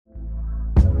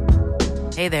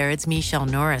Hey there, it's Michelle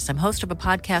Norris. I'm host of a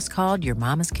podcast called Your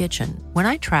Mama's Kitchen. When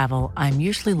I travel, I'm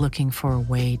usually looking for a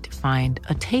way to find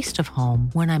a taste of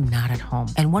home when I'm not at home.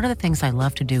 And one of the things I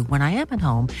love to do when I am at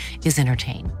home is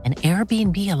entertain. And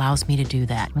Airbnb allows me to do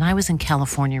that. When I was in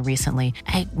California recently,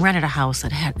 I rented a house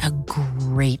that had a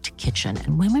great kitchen.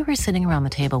 And when we were sitting around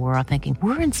the table, we were all thinking,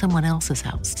 we're in someone else's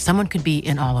house. Someone could be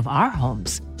in all of our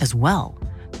homes as well.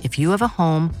 If you have a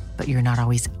home, but you're not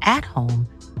always at home,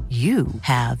 you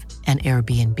have an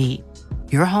Airbnb.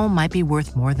 Your home might be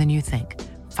worth more than you think.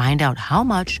 Find out how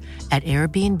much at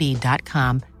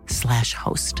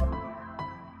airbnb.com/host.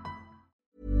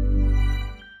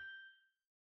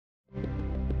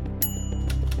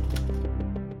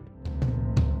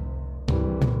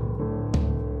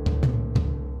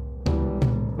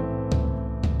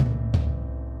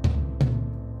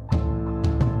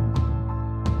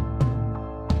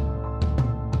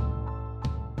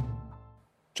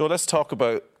 Joe, let's talk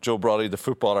about Joe Brolly, the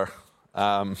footballer.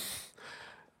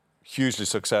 Hugely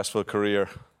successful career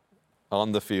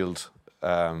on the field.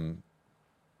 But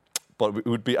it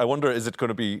would be, I wonder, is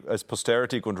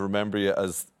posterity going to remember you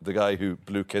as the guy who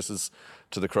blew kisses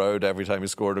to the crowd every time he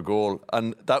scored a goal?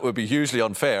 And that would be hugely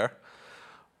unfair.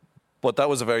 But that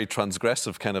was a very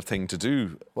transgressive kind of thing to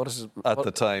do at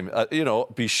the time.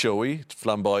 Be showy,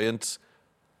 flamboyant,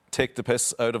 take the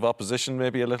piss out of opposition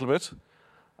maybe a little bit.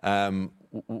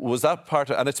 Was that part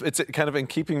of, and it's kind of in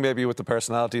keeping maybe with the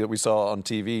personality that we saw on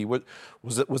TV, was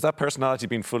that personality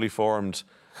being fully formed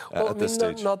at this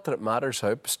stage? Not that it matters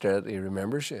how posterity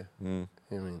remembers you. I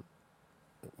mean,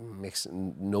 it makes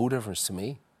no difference to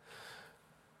me.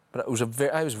 But I was a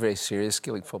very serious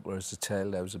Gaelic footballer as a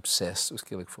child. I was obsessed with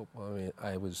Gaelic football. I mean,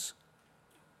 it was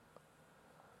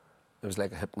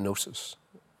like a hypnosis.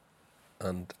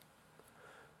 And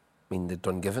I mean, the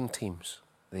Dungiven teams,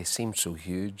 they seemed so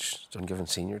huge, Dungiven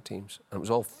senior teams. And it was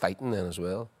all fighting then as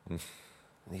well.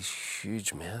 These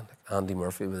huge men, like Andy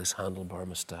Murphy with his handlebar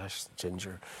moustache,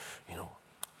 ginger,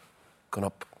 going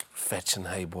up, fetching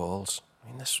high balls. I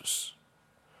mean,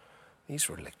 these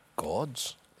were like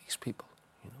gods, these people,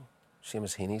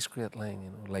 Seamus Heaney's great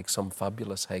line, like some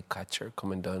fabulous high catcher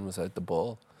coming down without the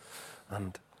ball.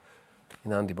 And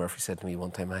Andy Murphy said to me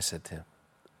one time, I said to him,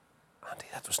 Andy,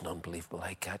 that was an unbelievable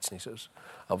high catch. And he says,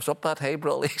 I was up that high,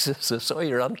 bro. He says, I saw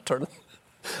your aunt turning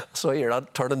down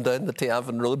the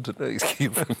Tiavan Road.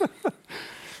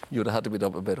 You would have had to be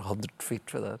up about 100 feet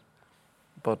for that.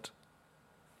 But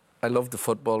I loved the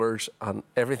footballers and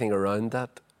everything around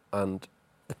that. And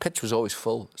the pitch was always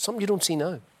full. Something you don't see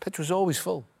now. Pitch was always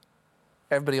full.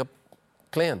 Everybody up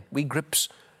playing. Wee grips,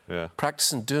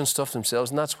 practicing, doing stuff themselves.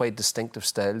 And that's why distinctive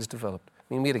styles developed.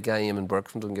 I mean, we had a guy, Eamon Burke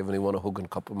from Dungiven, who won a Hogan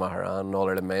Cup with Maharan and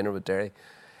All-Ireland minor with Derry.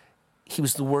 He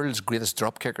was the world's greatest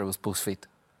drop kicker with both feet.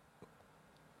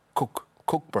 Coke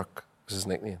Burke was his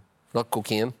nickname. Not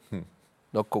cocaine.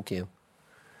 Not cocaine.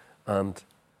 And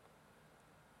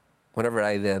whenever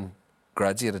I then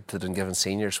graduated to Dungiven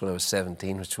Seniors when I was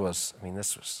 17, this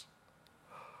was...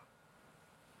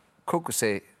 Coke would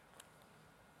say,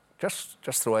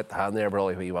 just throw out the hand there,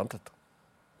 Brolly, where you want it.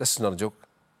 This is not a joke.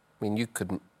 I mean, you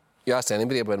asked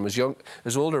anybody about him.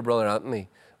 His older brother Anthony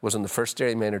was on the first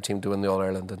Derry minor team to win the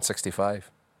All-Ireland in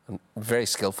 '65. And very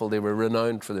skillful. They were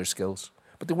renowned for their skills.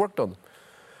 But they worked on them.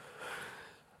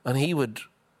 And he would,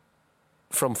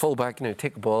 from full back,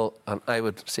 take the ball, and I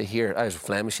would say, here, I was a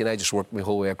flying machine. I just worked my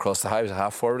whole way across the high. I was a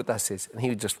half forward at that stage. And he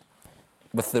would just,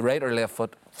 with the right or left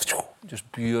foot,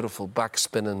 just beautiful back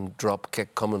spinning drop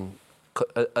kick coming,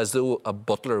 as though a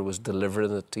butler was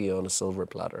delivering it to you on a silver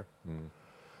platter.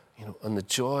 And the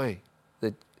joy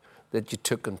that you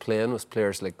took in playing with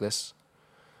players like this,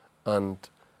 and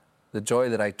the joy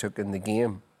that I took in the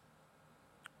game,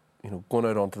 going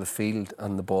out onto the field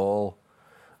and the ball,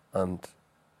 and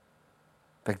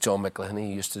like John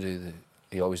McElhinney used to do,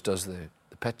 he always does the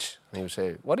pitch, and he would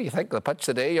say, what do you think of the pitch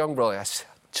today, young brother? I said,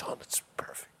 John, it's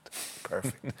perfect.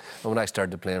 And when I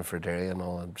started playing for Derry and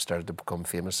all, and started to become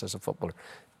famous as a footballer,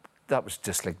 that was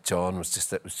just like John was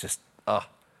just, I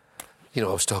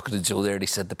was talking to Joe there and he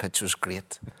said the pitch was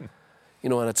great.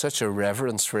 And it's such a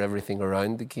reverence for everything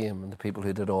around the game and the people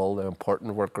who did all the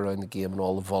important work around the game and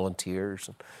all the volunteers,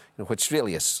 and which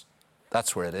really is,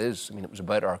 that's where it is. I mean, it was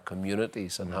about our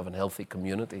communities and having healthy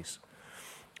communities.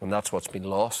 And that's what's been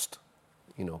lost,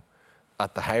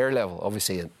 at the higher level.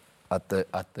 Obviously,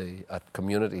 at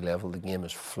community level, the game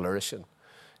is flourishing,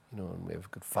 and we've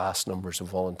got vast numbers of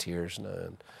volunteers now.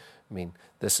 And I mean,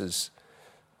 this is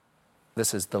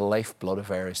the lifeblood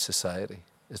of Irish society.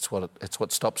 It's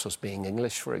what stops us being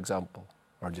English, for example,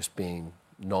 or just being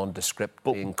nondescript,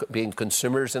 being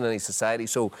consumers in any society.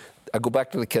 So I go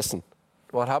back to the kissing.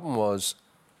 What happened was,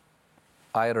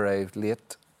 I had arrived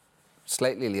late,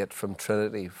 slightly late from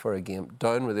Trinity for a game.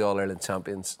 Down with the All-Ireland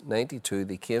champions. 92,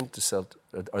 they came to Celtic,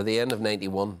 or the end of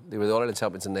 91. They were the All-Ireland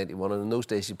champions in 91, and in those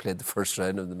days you played the first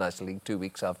round of the National League 2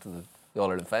 weeks after the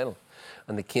All-Ireland final.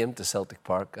 And they came to Celtic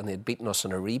Park, and they had beaten us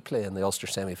in a replay in the Ulster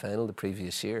semi-final the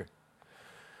previous year.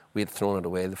 We had thrown it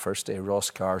away the first day. Ross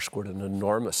Carr scored an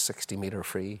enormous 60-metre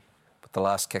free with the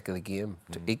last kick of the game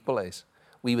to equalise.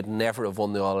 We would never have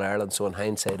won the All-Ireland, so in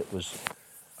hindsight it was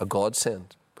a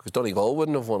godsend, because Donegal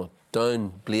wouldn't have won it.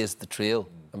 Down blazed the trail,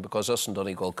 and because us and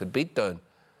Donegal could beat Down,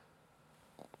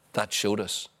 that showed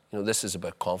us, this is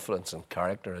about confidence and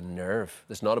character and nerve.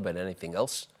 It's not about anything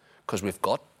else, because we've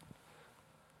got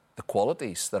the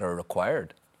qualities that are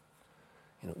required.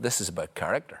 This is about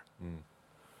character.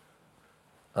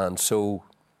 And so,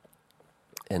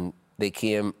 and they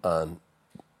came, and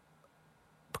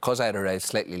because I had arrived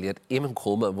slightly late, Eamon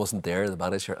Coleman wasn't there, the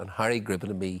manager, and Harry Gribben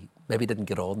and me maybe didn't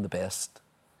get on the best.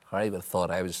 Harry would have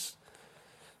thought I was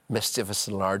mischievous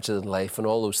and larger than life and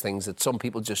all those things that some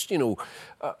people just,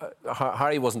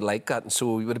 Harry wasn't like that, and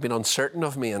so he would have been uncertain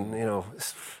of me, and,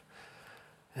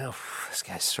 this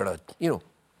guy's sort of,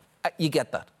 you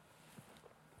get that.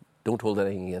 Don't hold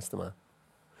anything against the man.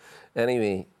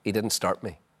 Anyway, he didn't start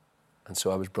me, and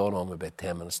so I was brought on with about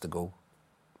 10 minutes to go.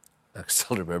 I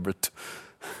still remember it.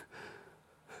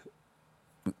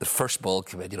 The first ball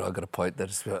came in, I got a point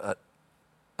there,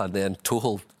 and then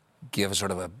Tuchel gave a sort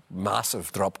of a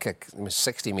massive drop kick. It was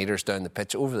 60 metres down the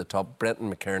pitch, over the top.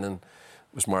 Brenton McKernan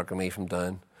was marking me from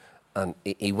down, and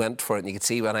he went for it, and you could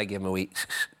see when I gave him a wee,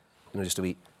 just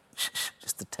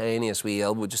the tiniest wee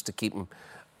elbow, just to keep him,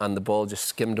 and the ball just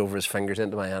skimmed over his fingers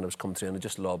into my hand. It was coming through, and it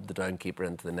just lobbed the down keeper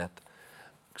into the net.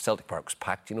 Celtic Park was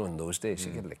packed, in those days.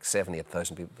 You get like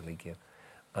 7,000-8,000 people at the league game.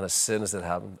 And as soon as it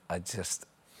happened, I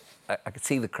could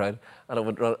see the crowd,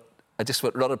 and I just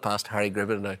went running past Harry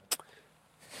Gribben, and I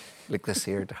like this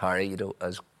here to Harry,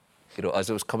 as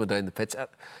I was coming down the pitch.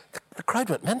 The crowd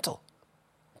went mental.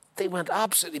 They went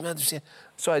absolutely mental.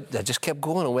 So I just kept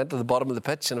going and went to the bottom of the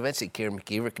pitch, and eventually Kieran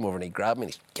McKeever came over and he grabbed me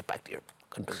and he said, "Get back to your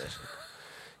good position."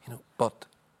 But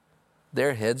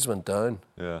their heads went down.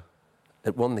 Yeah.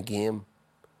 It won the game,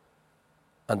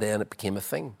 and then it became a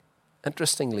thing.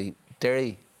 Interestingly,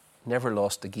 Derry never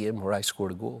lost a game where I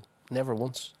scored a goal. Never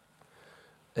once.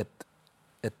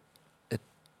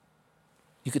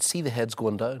 You could see the heads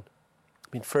going down.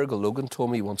 Fergal Logan told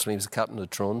me once when he was the captain of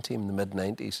the Tyrone team in the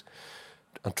mid-90s,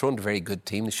 and Tyrone, a very good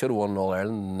team, they should have won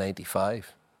All-Ireland in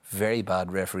 95. Very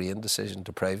bad refereeing decision,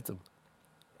 deprived them.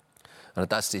 And at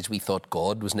that stage, we thought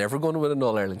God was never going to win an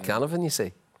All-Ireland Canavan, you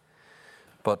see.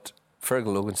 But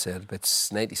Fergal Logan said about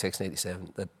 96,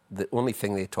 97, that the only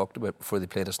thing they talked about before they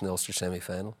played us in the Ulster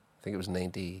semi-final, I think it was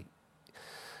 90,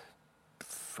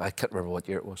 I can't remember what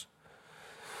year it was,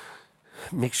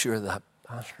 make sure that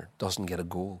bastard doesn't get a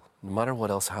goal. No matter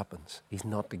what else happens, he's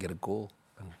not to get a goal.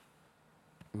 And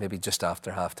maybe just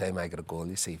after half-time I got a goal,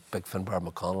 you see, big Finbar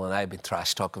McConnell, and I'd been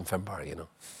trash-talking Finbar,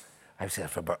 I said,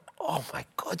 Finbar, "Oh my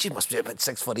God, you must be about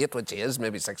 6'8", which he is,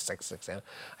 maybe 6'6", 6'7".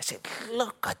 I said,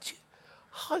 "Look at you.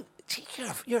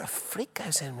 You're a freak." I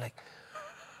was saying,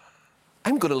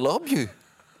 "I'm going to lob you.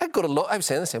 I was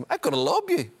saying this to him, "I'm going to lob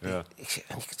you." Yeah.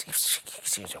 And you could see,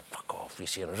 "Fuck off," you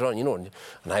see, and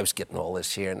I was getting all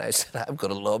this here, and I said, "I'm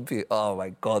going to lob you." Oh my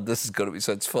God, this is going to be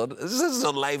such fun. This is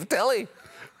on live telly.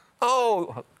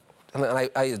 Oh, and I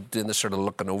was doing this sort of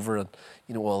looking over, and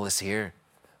all this here,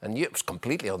 and it was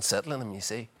completely unsettling him, you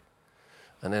see.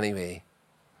 And anyway,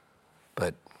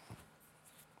 but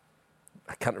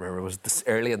I can't remember, it was this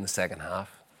early in the second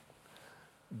half.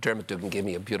 Dermot Duggan gave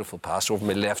me a beautiful pass over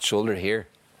my left shoulder here,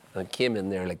 and it came in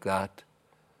there like that.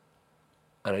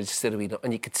 And I just said,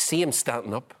 and you could see him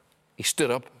standing up. He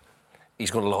stood up. He's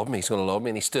going to lob me,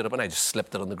 and he stood up, and I just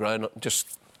slipped it on the ground,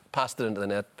 just passed it into the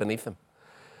net beneath him.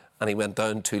 And he went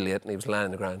down too late, and he was lying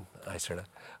on the ground. I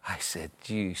said,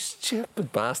 "You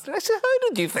stupid bastard." I said, "How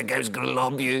did you think I was going to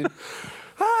lob you?"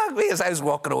 As I was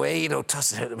walking away,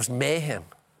 it was mayhem.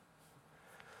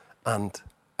 And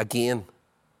again,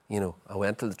 I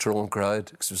went to the Tyrone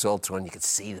crowd, because it was all Tyrone. You could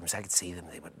see them. So I could see them.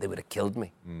 They would have killed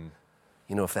me.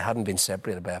 If they hadn't been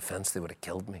separated by a fence, they would have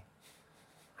killed me.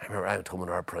 I remember I went home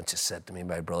and Art Prunches said to me,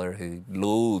 my brother, who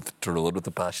loathed Tyrone with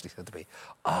a passion, he said to me,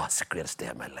 "Oh, it's the greatest day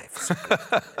of my life."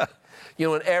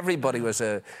 And everybody was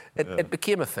it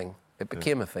became a thing. It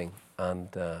became a thing. And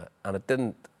it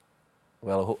didn't,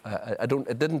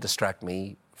 it didn't distract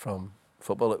me from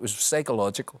football. It was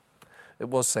psychological. It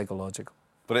was psychological.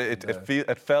 But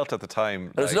it felt at the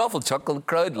time... There was an awful chuckle. The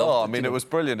crowd loved it. It was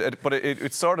brilliant. But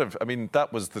it sort of...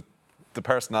 that was the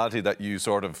personality that you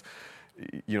sort of...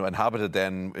 inhabited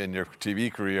then in your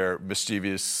TV career,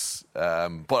 mischievous,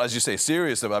 but as you say,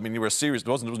 serious. I mean, you were serious.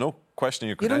 There was no questioning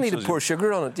your You don't credentials. need to pour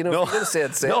sugar on it. You know, No, if you're going to say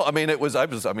it, say no. it. I mean, I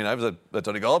was a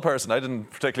Donegal person. I didn't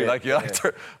particularly like you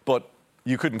either, but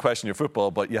you couldn't question your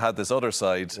football. But you had this other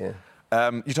side. Yeah.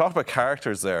 You talked about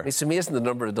characters there. It's amazing the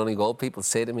number of Donegal people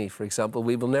say to me, for example,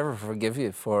 we will never forgive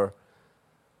you for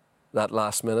that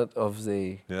last minute of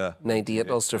the 98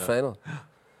 Ulster final.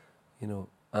 You know,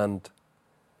 and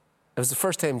it was the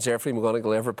first time Jeffrey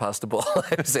McGonigal ever passed the ball.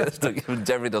 I was saying this to him,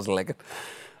 Jeffrey doesn't like it.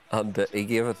 And he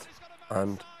gave it.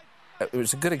 And it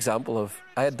was a good example of,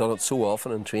 I had done it so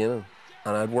often in training,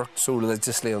 and I'd worked so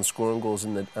religiously on scoring goals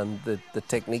and the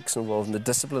techniques involved and the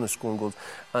discipline of scoring goals.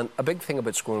 And a big thing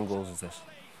about scoring goals is this.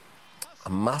 A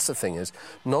massive thing is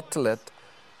not to let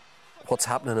what's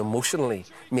happening emotionally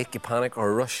make you panic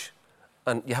or rush.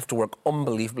 And you have to work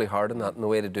unbelievably hard on that. And the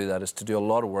way to do that is to do a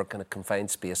lot of work in a confined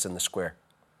space in the square.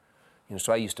 You know,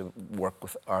 so I used to work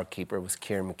with our keeper, with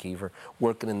Kieran McKeever,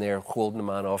 working in there, holding the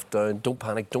man off, down, don't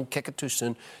panic, don't kick it too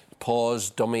soon, pause,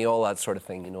 dummy, all that sort of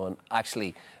thing, you know. And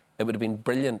actually, it would have been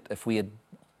brilliant if we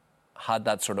had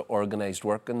that sort of organised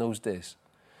work in those days.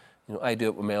 You know, I do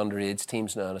it with my underage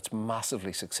teams now, and it's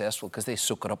massively successful because they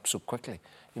soak it up so quickly.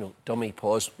 You know, dummy,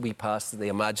 pause, we pass to the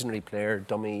imaginary player,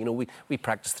 dummy. You know, we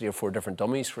practice 3 or 4 different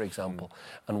dummies, for example,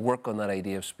 and work on that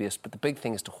idea of space. But the big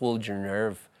thing is to hold your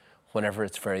nerve whenever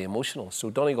it's very emotional. So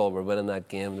Donegal were winning that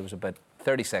game. There was about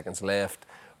 30 seconds left.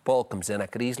 Ball comes in. I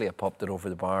could easily have popped it over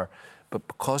the bar. But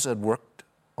because I'd worked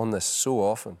on this so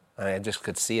often, I just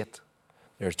could see it.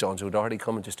 There's John O'Doherty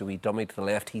coming, just a wee dummy to the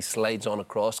left. He slides on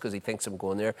across because he thinks I'm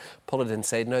going there. Pull it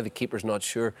inside. Now the keeper's not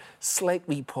sure. Slight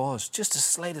wee pause. Just the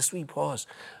slightest wee pause.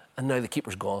 And now the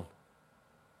keeper's gone.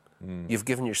 You've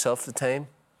given yourself the time.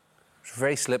 It's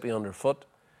very slippy underfoot.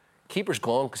 Keeper's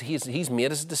gone because he's made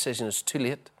his decision. It's too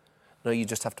late. Now you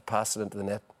just have to pass it into the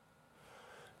net,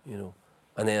 you know.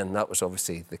 And then that was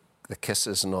obviously the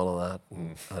kisses and all of that,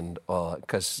 and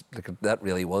because that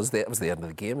really was that was the end of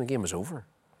the game. The game was over,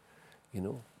 you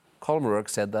know. Colin O'Rourke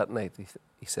said that night.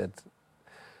 He said,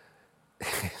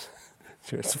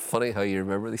 "It's funny how you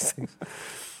remember these things."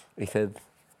 He said,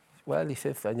 "Well, he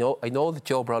said, I know that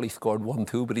Joe Brawley scored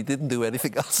 1-2, but he didn't do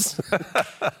anything else,"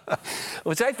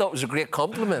 which I thought was a great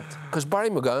compliment because Barry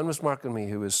McGowan was marking me,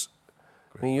 who was.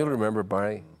 I mean, you'll remember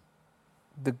Barry,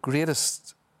 the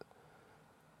greatest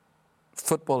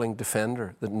footballing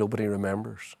defender that nobody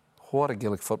remembers. What a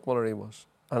Gaelic footballer he was.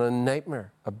 And a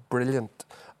nightmare, a brilliant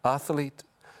athlete,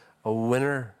 a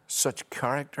winner, such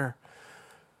character,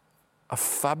 a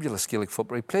fabulous Gaelic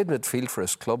footballer. He played midfield for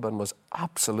his club and was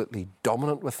absolutely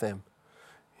dominant with them.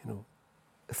 You know,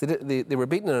 if they were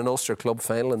beaten in an Ulster club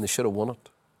final and they should have won it.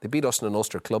 They beat us in an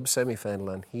Ulster club semi-final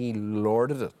and he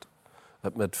lorded it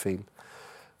at midfield.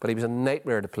 But he was a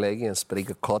nightmare to play against, but he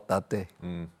got caught that day.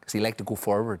 Because he liked to go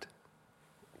forward.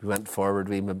 He went forward,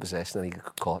 we in possession, and he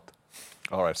got caught.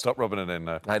 All right, stop rubbing it in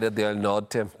now. I did the old nod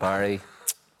to him. Barry.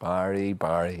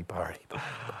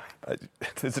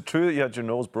 Is it true that you had your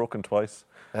nose broken twice?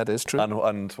 That is true.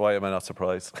 And why am I not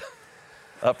surprised?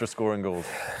 After scoring goals.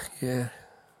 Yeah.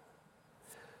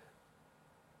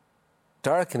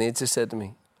 Dara Canades said to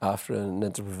me, after an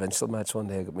interprovincial match one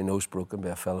day, I got my nose broken by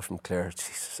a fella from Clare.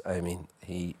 Jesus, I mean,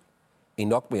 he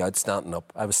knocked me out standing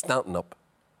up. I was standing up,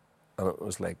 and it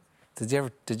was like, did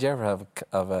you ever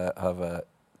have a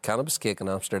cannabis cake in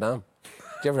Amsterdam?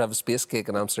 Did you ever have a space cake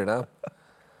in Amsterdam?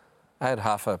 I had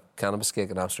half a cannabis cake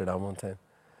in Amsterdam one time,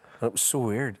 and it was so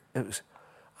weird. It was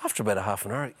after about a half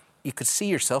an hour, you could see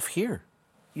yourself here.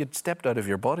 You'd stepped out of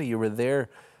your body. You were there.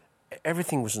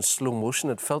 Everything was in slow motion.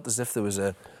 It felt as if there was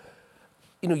a.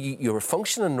 You know, you were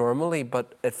functioning normally,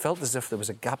 but it felt as if there was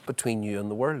a gap between you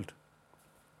and the world.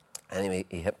 Anyway,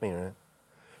 he hit me, right?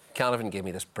 Canavan gave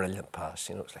me this brilliant pass.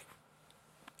 You know, it's like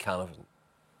Canavan,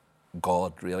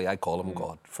 God, really. I call him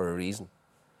God for a reason.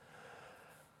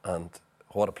 And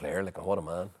what a player, like, and what a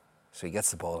man. So he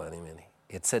gets the ball anyway, and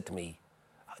he had said to me,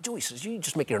 Joe, he says, you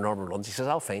just make your normal runs. He says,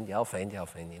 I'll find you.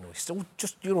 You know, he says,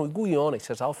 just, you know, go on. He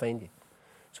says, I'll find you.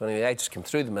 So anyway, I just came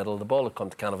through the middle. The ball had come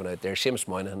to Canavan out there. Seamus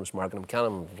Moynihan was marking him.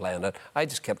 Canavan was lying out. I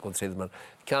just kept going through the middle.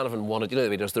 Canavan wanted, you know the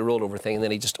way he does the rollover thing, and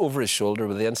then he just over his shoulder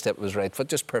with the instep of his right foot,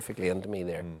 just perfectly into me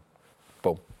there.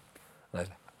 Boom. And I was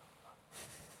like,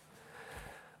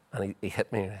 and he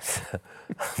hit me.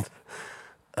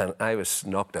 And I was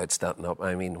knocked out standing up.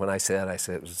 I mean, when I said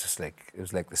it was just like, it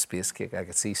was like the space cake. I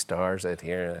could see stars out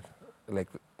here. Like,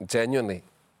 genuinely,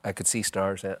 I could see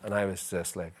stars. And I was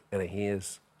just like in a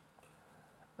haze.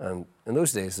 And in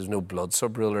those days, there's no blood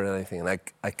sub-rule or anything. And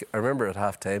I remember at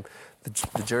half-time,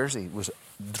 the jersey was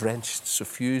drenched,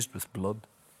 suffused with blood.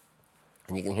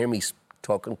 And you can hear me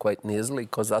talking quite nasally,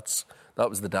 because that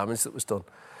was the damage that was done.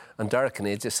 And Dara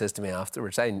Kinnaid just says to me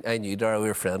afterwards, I knew Dara, we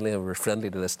were friendly, and we were friendly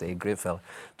to this day, great fella.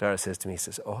 Dara says to me, he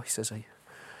says,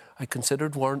 I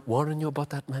considered warning you about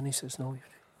that man. He says, no,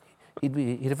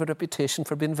 he'd have a reputation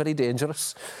for being very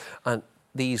dangerous. And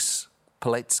these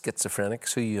polite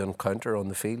schizophrenics who you encounter on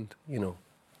the field, you know,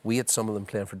 we had some of them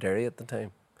playing for Derry at the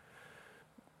time.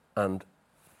 And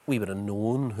we would have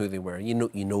known who they were. You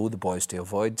know the boys to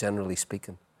avoid, generally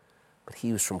speaking. But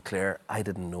he was from Clare. I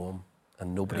didn't know him,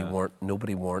 and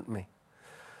nobody warned me.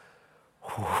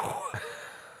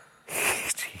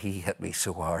 He hit me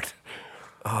so hard.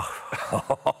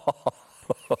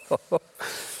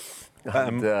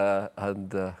 And that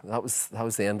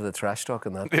was the end of the trash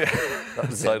talking. That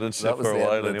was silent ship for a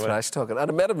while anyway. Trash talking.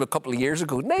 And I met him a couple of years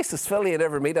ago. Nicest fella you'd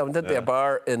ever meet. I went into a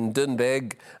bar in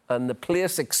Doonbeg, and the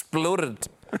place exploded.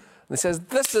 And he says,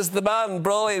 "This is the man,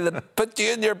 Brawley, that put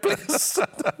you in your place."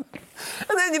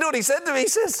 And then you know what he said to me? He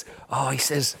says,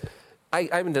 I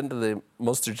went into the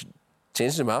Munster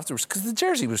changing him afterwards because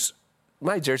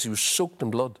my jersey was soaked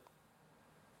in blood.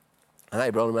 And I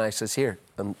brought him and I says, "Here,"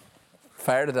 and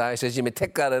fired it. I says, "You may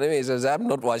take that anyway." He says, "I'm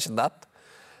not washing that."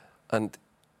 And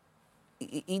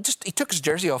he took his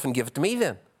jersey off and gave it to me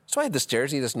then. So I had this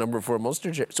jersey, this number 4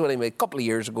 Munster jersey. So anyway, a couple of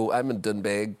years ago, I'm in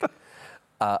Doonbeg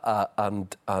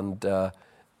and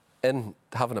in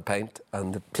having a pint,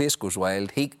 and the place goes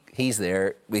wild. He's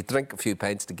there. We drink a few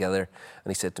pints together,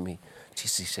 and he said to me,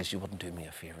 "Jesus," he says, "you wouldn't do me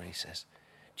a favour." He says,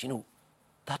 "Do you know,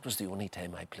 that was the only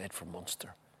time I played for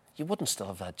Munster. You wouldn't still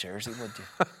have that jersey, would you?"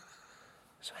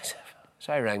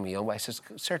 So I rang me young boy. I says,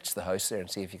 "Search the house there and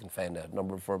see if you can find a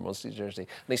number 4 Munster jersey."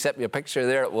 And he sent me a picture.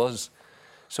 There it was.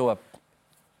 So I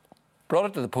brought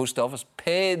it to the post office,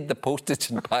 paid the postage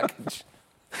and package,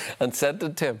 and sent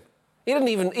it to him. He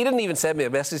didn't even send me a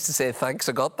message to say thanks.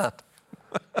 I got that.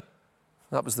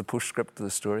 That was the postscript to the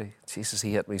story. Jesus,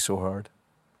 he hit me so hard.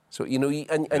 So you know,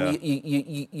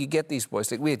 you get these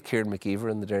boys. Like we had Kieran McKeever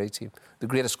in the Derry team, the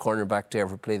greatest cornerback to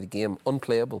ever play the game,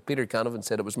 unplayable. Peter Canavan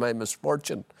said it was my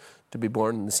misfortune to be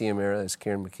born in the same era as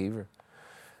Kieran McKeever.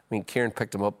 I mean, Kieran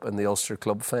picked him up in the Ulster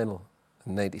Club final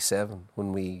in '97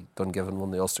 when Dungiven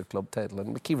won the Ulster Club title,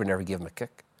 and McKeever never gave him a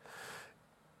kick.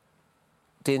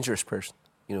 Dangerous person,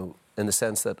 you know, in the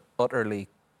sense that utterly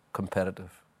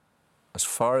competitive. As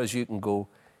far as you can go,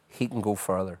 he can go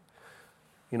farther.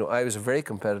 You know, I was a very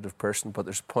competitive person, but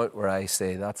there's a point where I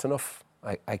say, that's enough.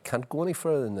 I can't go any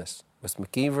further than this. With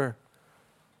McKeever,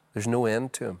 there's no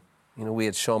end to him. You know, we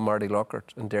had Sean Marty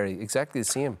Lockhart in Derry, exactly the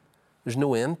same. There's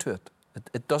no end to it.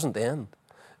 It doesn't end.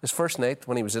 His first night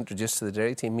when he was introduced to the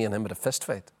Derry team, me and him had a fist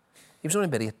fight. He was only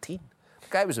about 18. The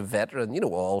guy was a veteran, you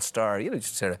know, all-star, you know,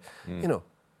 just sort of, you know,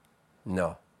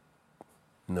 no,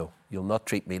 you'll not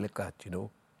treat me like that, you know.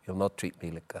 You'll not treat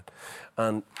me like that.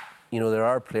 And you know, there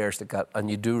are players like that, and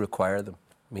you do require them.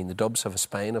 I mean, the Dubs have a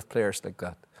spine of players like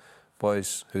that.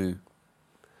 Boys who,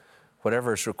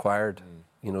 whatever is required,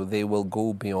 you know, they will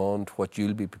go beyond what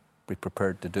you'll be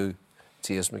prepared to do.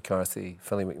 T.S. McCarthy,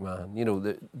 Philly McMahon. You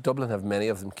know, Dublin have many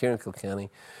of them. Kieran Kilkenny,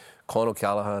 Con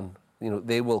O'Callaghan. You know,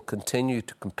 they will continue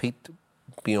to compete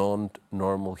beyond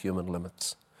normal human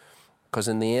limits. Because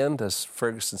in the end, as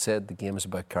Ferguson said, the game is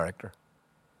about character.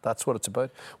 That's what it's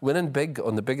about. Winning big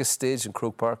on the biggest stage in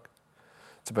Croke Park,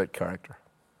 it's about character.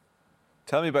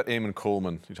 Tell me about Eamon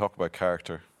Coleman. You talk about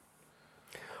character.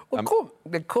 Well,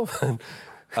 Coleman...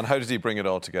 And how did he bring it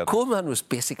all together? Coleman was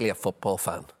basically a football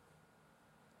fan.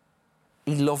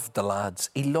 He loved the lads.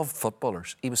 He loved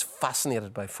footballers. He was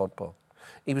fascinated by football.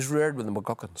 He was reared with the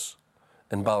McGuckins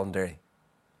in Ballinderry,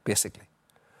 basically.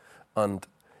 And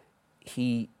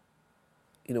he,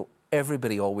 you know,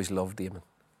 everybody always loved Eamon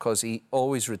because he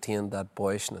always retained that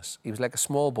boyishness. He was like a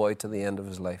small boy to the end of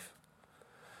his life.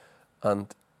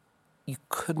 And you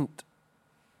couldn't...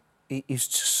 He's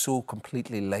just so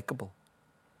completely likeable.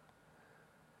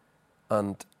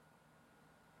 And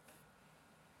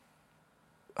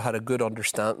had a good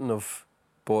understanding of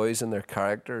boys and their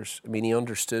characters. I mean, he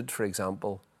understood, for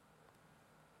example...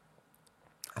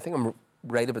 I think I'm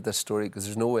right about this story because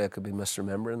there's no way I could be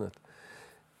misremembering it.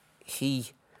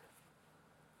 He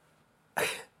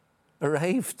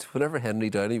arrived whenever Henry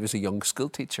Downey was a young school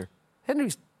teacher. Henry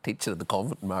was teaching at the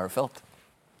convent in Marfelt.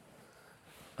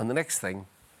 And the next thing,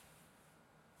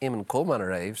 Eamon Coleman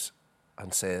arrives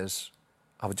and says,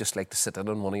 "I would just like to sit in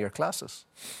on one of your classes."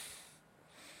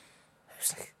 I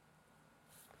was like,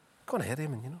 go on ahead,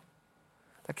 Eamon, you know.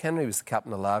 Like Henry was the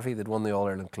captain of Lavey. They'd won the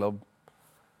All-Ireland club.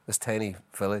 This tiny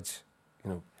village, you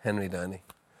know, Henry Downey,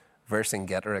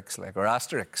 Vercingetorix, like, or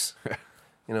Asterix,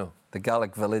 you know, the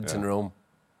Gallic village in Rome.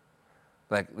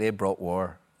 Like, they brought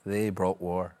war.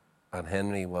 And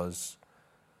Henry was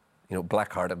you know,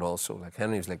 black-hearted also. Like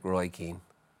Henry was like Roy Keane,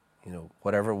 you know,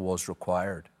 whatever was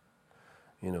required,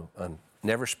 you know, and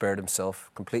never spared himself,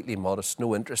 completely modest,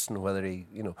 no interest in whether he,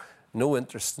 you know, no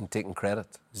interest in taking credit,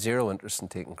 zero interest in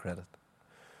taking credit.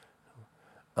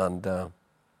 And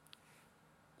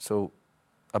so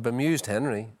I bemused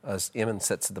Henry as Eamon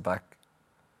sits at the back.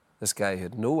 This guy who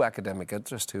had no academic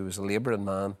interest, who was a labouring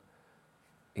man,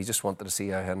 he just wanted to see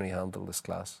how Henry handled this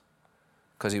class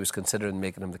because he was considering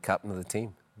making him the captain of the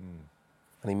team.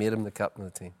 And he made him the captain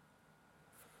of the team.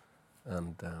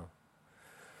 And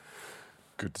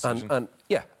good decision. And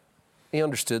yeah, he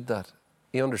understood that.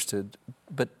 He understood.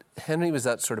 But Henry was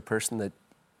that sort of person that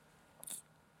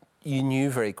you knew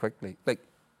very quickly. Like,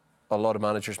 a lot of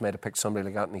managers might have picked somebody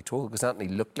like Anthony Toole because Anthony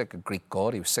looked like a Greek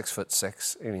god. He was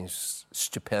 6'6". I mean, he's a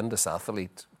stupendous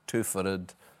athlete,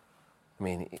 2-footed. I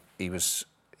mean, he was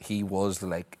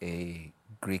like a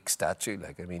Greek statue.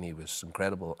 Like, I mean, he was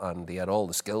incredible and he had all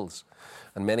the skills.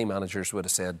 And many managers would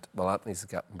have said, well, Anthony's the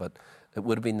captain, but it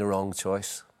would have been the wrong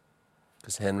choice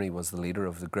because Henry was the leader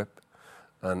of the group.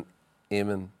 And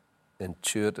Eamon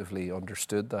intuitively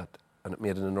understood that. And it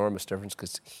made an enormous difference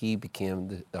because he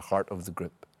became the heart of the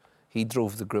group. He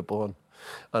drove the group on.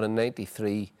 And in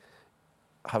 '93,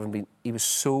 he was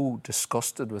so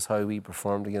disgusted with how we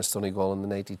performed against Donegal in the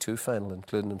 '92 final,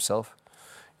 including himself,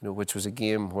 you know, which was a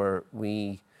game where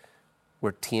we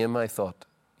were tame, I thought.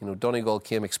 You know, Donegal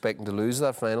came expecting to lose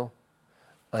that final,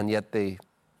 and yet they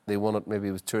won it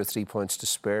maybe with 2 or 3 points to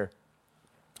spare.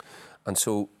 And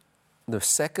so the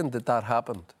second that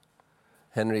happened,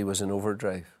 Henry was in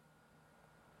overdrive,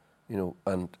 you know,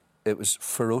 and it was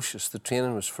ferocious. The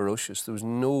training was ferocious. There was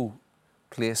no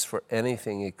place for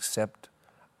anything except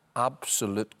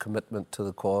absolute commitment to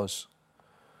the cause.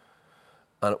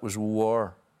 And it was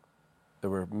war.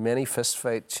 There were many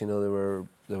fistfights, you know,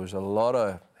 there was a lot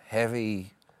of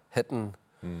heavy hitting.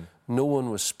 No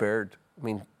one was spared. I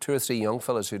mean, 2 or 3 young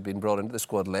fellas who'd been brought into the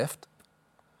squad left.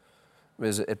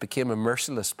 It became a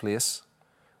merciless place.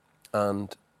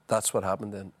 And that's what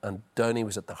happened then. And Downey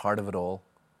was at the heart of it all.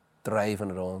 Driving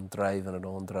it on.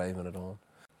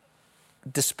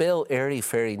 Dispel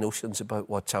airy-fairy notions about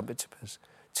what championship is.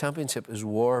 Championship is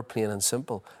war, plain and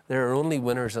simple. There are only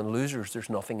winners and losers. There's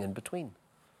nothing in between.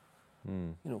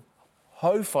 You know,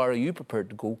 how far are you prepared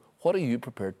to go? What are you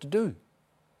prepared to do?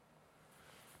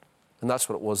 And that's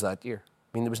what it was that year. I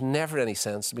mean, there was never any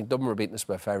sense. I mean, Dublin were beating us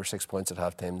by 5 or 6 points at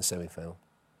half-time in the semi-final.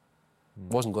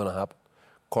 It wasn't going to happen.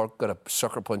 Cork got a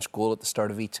sucker punch goal at the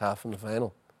start of each half in the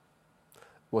final.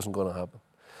 Wasn't going to happen.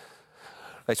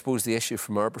 I suppose the issue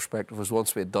from our perspective was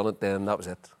once we had done it, then that was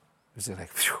it. It was like,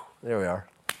 phew, there we are.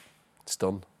 It's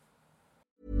done.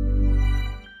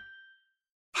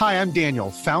 Hi, I'm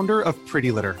Daniel, founder of Pretty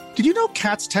Litter. Did you know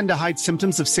cats tend to hide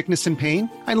symptoms of sickness and pain?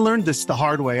 I learned this the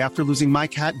hard way after losing my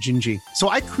cat, Gingy. So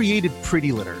I created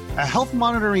Pretty Litter, a health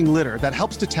monitoring litter that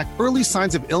helps detect early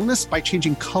signs of illness by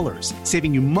changing colors,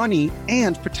 saving you money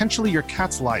and potentially your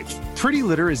cat's life. Pretty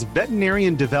Litter is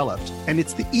veterinarian developed, and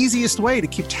it's the easiest way to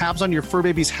keep tabs on your fur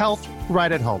baby's health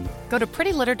right at home. Go to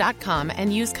prettylitter.com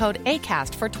and use code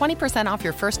ACAST for 20% off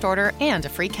your first order and a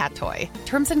free cat toy.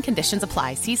 Terms and conditions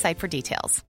apply. See site for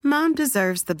details. Mom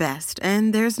deserves the best,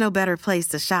 and there's no better place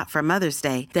to shop for Mother's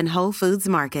Day than Whole Foods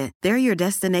Market. They're your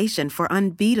destination for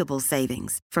unbeatable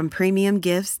savings, from premium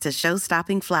gifts to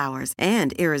show-stopping flowers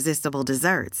and irresistible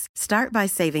desserts. Start by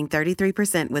saving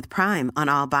 33% with Prime on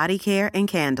all body care and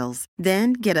candles.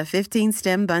 Then get a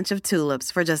 15-stem bunch of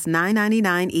tulips for just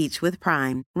 $9.99 each with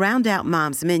Prime. Round out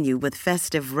Mom's menu with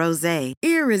festive rosé,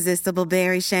 irresistible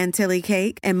berry chantilly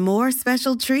cake, and more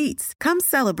special treats. Come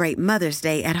celebrate Mother's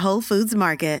Day at Whole Foods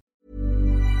Market.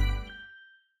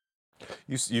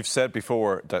 You've said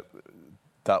before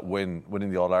that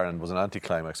winning the All-Ireland was an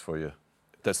anticlimax for you.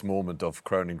 This moment of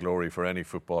crowning glory for any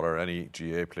footballer, any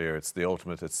GA player, it's the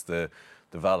ultimate, it's the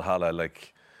Valhalla.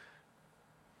 Like,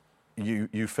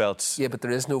 you felt... Yeah, but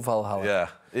there is no Valhalla. Yeah.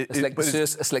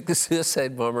 It's like the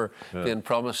suicide bomber being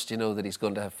promised, you know, that he's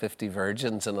going to have 50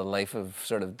 virgins and a life of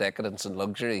sort of decadence and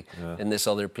luxury in this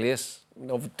other place.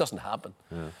 No, it doesn't happen.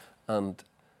 Yeah. And...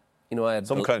 You know, I had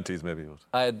some counties maybe.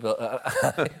 I had built...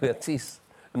 geez,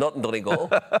 not in Donegal.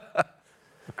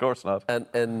 Of course not.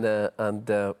 And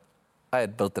I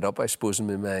had built it up, I suppose, in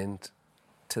my mind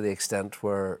to the extent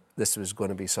where this was going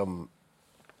to be some,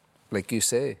 like you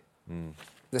say,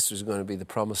 this was going to be the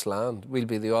promised land. We'll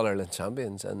be the All-Ireland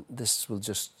champions and this will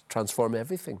just transform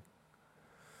everything.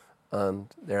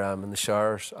 And there I am in the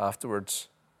showers afterwards.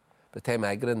 By the time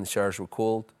I got in, the showers were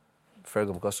cold.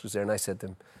 Fergal McCusker was there and I said to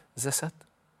him, is this it?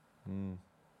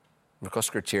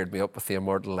 McCusker cheered me up with the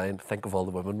immortal line, think of all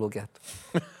the women we'll get.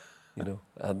 You know,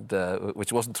 and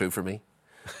which wasn't true for me.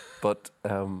 But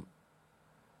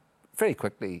very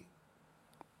quickly,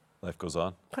 Life goes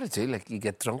on. what do you do? Like, you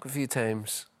get drunk a few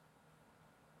times,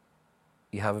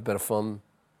 you have a bit of fun,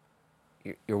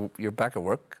 you're back at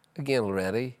work again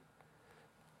already.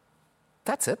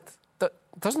 That's it. That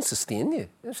doesn't sustain you.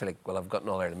 It's like, well, I've got an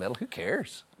All-Ireland medal. Who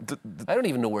cares? I don't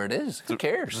even know where it is. Who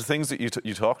cares? The things that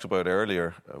you talked about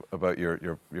earlier about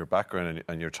your background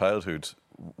and your childhood,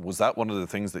 was that one of the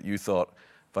things that you thought,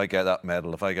 if I get that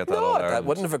medal, if I get that All-Ireland? That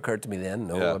wouldn't have occurred to me then,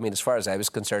 no. Yeah. I mean, as far as I was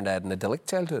concerned, I had an idyllic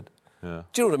childhood. Yeah.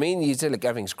 Do you know what I mean? You say, like,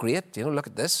 everything's great. You know, look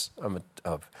at this. I'm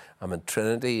in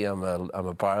Trinity. I'm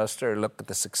a barrister. Look at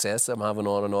the success I'm having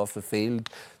on and off the field.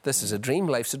 This is a dream.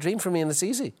 Life's a dream for me, and it's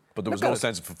easy. But there was no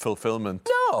sense of fulfilment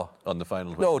on the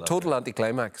final whistle. No, total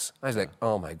anticlimax. I was like,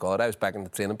 oh my God. I was back in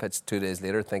the training pitch 2 days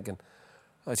later thinking,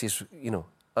 oh, geez, you know,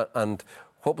 and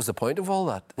what was the point of all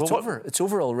that? It's over. It's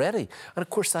over already. And of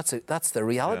course, that's the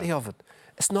reality of it.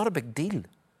 It's not a big deal.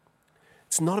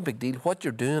 It's not a big deal. What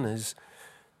you're doing is,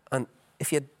 and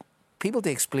if you had people to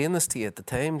explain this to you at the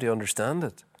time to understand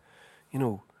it, you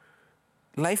know,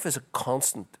 life is a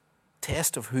constant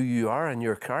test of who you are and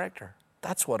your character.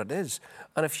 That's what it is.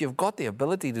 And if you've got the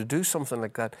ability to do something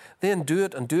like that, then do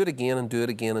it and do it again and do it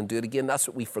again and do it again. That's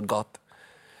what we forgot.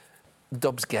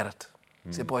 Dubs get it.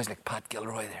 Say, boys like Pat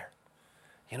Gilroy there.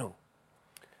 You know,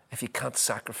 if you can't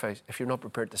sacrifice, if you're not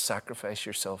prepared to sacrifice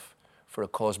yourself for a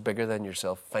cause bigger than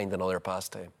yourself, find another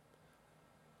pastime.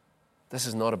 This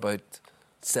is not about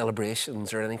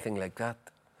celebrations or anything like that.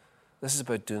 This is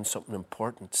about doing something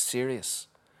important, serious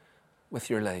with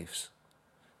your lives,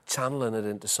 channeling it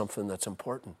into something that's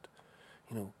important,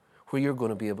 you know, where you're going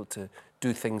to be able to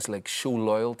do things like show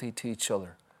loyalty to each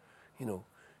other, you know,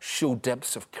 show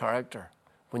depths of character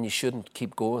when you shouldn't.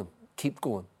 Keep going,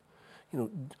 you know,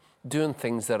 doing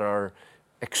things that are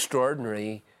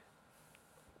extraordinary,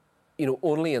 you know,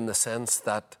 only in the sense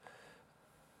that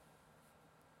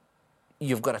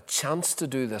you've got a chance to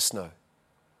do this now.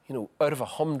 You know, out of a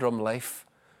humdrum life,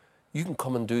 you can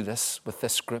come and do this with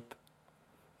this group.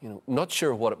 You know, not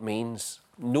sure what it means.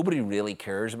 Nobody really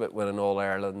cares about winning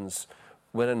All-Irelands,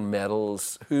 winning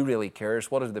medals. Who really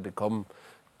cares? What have they become?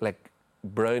 Like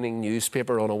Browning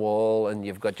newspaper on a wall, and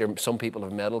you've got some people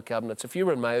have medal cabinets. If you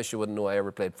were in my house, you wouldn't know I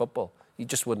ever played football. You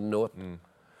just wouldn't know it.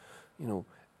 You know,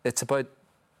 it's about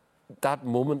that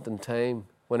moment in time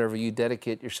whenever you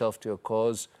dedicate yourself to a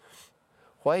cause.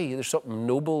 Why? There's something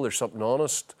noble, there's something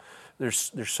honest,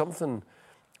 there's something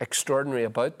extraordinary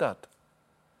about that,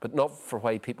 but not for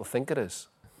why people think it is.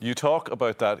 You talk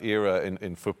about that era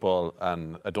in football,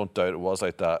 and I don't doubt it was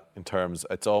like that in terms,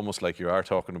 it's almost like you are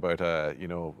talking about, you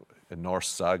know, a Norse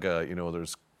saga, you know,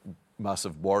 there's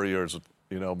massive warriors with,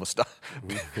 you know,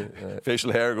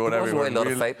 facial hair going everywhere. There wasn't a lot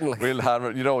of fighting. Like. Real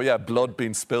hand, you know, yeah, blood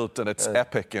being spilt, and it's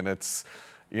epic, and it's,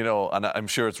 you know, and I'm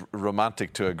sure it's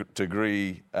romantic to a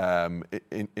degree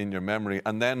in your memory.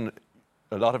 And then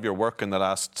a lot of your work in the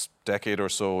last decade or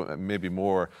so, maybe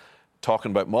more,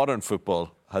 talking about modern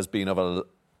football, has it been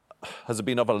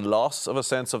of a loss of a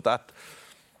sense of that?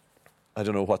 I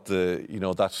don't know what the, you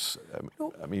know, that,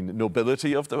 I mean,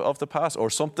 nobility of the past, or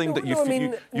something that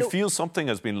you feel something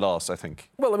has been lost, I think.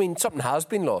 Well, I mean, something has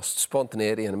been lost,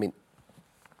 spontaneity, and I mean,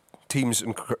 teams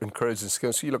encourage the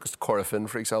skill. So you look at Corofin,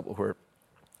 for example, where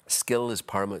skill is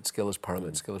paramount,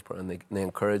 and they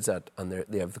encourage that, and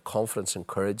they have the confidence and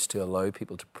courage to allow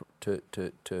people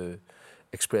to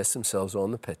express themselves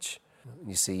on the pitch.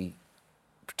 You see,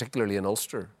 particularly in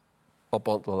Ulster, up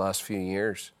until the last few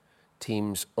years,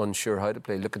 teams unsure how to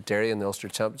play. Look at Derry in the Ulster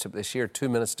Championship this year. 2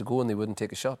 minutes to go and they wouldn't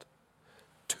take a shot.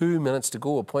 2 minutes to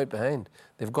go, a point behind.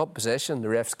 They've got possession. The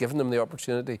ref's given them the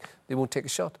opportunity. They won't take a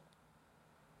shot.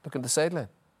 Look at the sideline.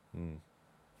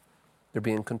 They're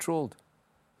being controlled.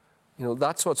 You know,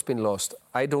 that's what's been lost.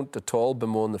 I don't at all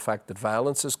bemoan the fact that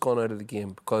violence has gone out of the game,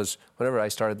 because whenever I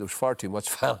started, there was far too much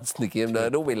violence in the game. Now, I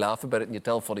know we laugh about it and you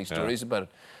tell funny stories about it,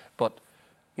 but,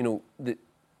 you know,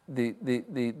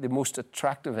 the most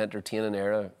attractive, entertaining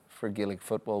era for Gaelic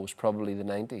football was probably the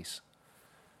 90s.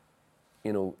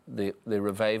 You know, the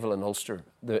revival in Ulster,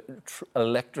 the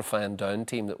electrifying Down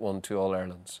team that won 2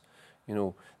 All-Irelands. You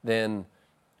know, then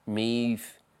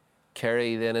Meath,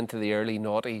 Kerry, then into the early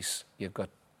noughties. You've got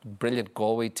brilliant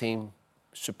Galway team,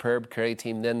 superb Kerry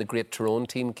team. Then the great Tyrone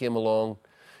team came along.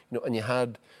 You know, and you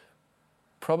had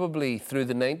probably through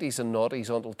the 90s and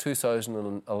noughties until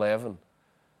 2011,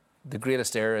 the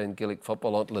greatest era in Gaelic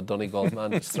football until the Donegal man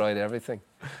destroyed everything.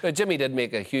 Now, Jimmy did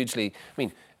make a hugely... I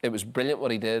mean, it was brilliant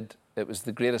what he did. It was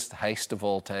the greatest heist of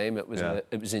all time. It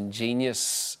was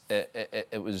ingenious.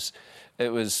 It was.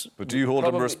 But do you hold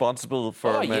him responsible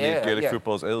for many of Gaelic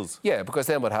football's ills? Yeah, because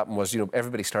then what happened was,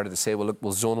 everybody started to say, well, look,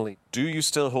 we'll zonally. Do you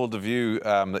still hold the view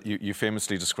that you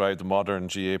famously described the modern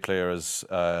GAA player as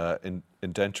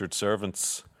indentured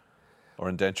servants or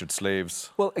indentured slaves?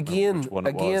 Well, again,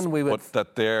 we would. But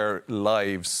that their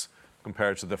lives,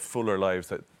 compared to the fuller lives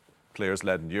that players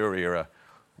led in your era,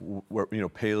 were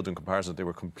paled in comparison. They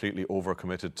were completely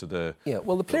overcommitted to the. Yeah,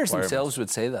 well, the players themselves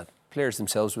would say that.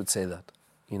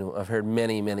 I've heard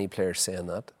many players saying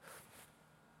that.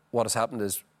 What has happened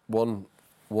is one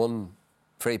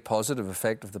very positive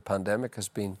effect of the pandemic has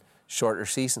been shorter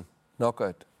season,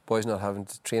 knockout, boys not having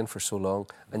to train for so long,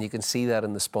 and you can see that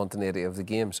in the spontaneity of the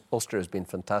games. Ulster has been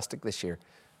fantastic this year.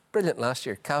 Brilliant last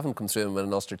year. Cavan come through and win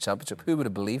an Ulster Championship. Who would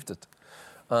have believed it?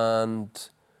 And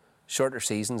shorter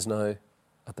seasons now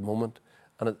at the moment,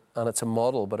 and it's a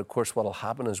model, but of course what will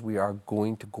happen is we are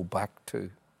going to go back to,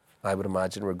 I would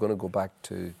imagine we're going to go back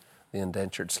to the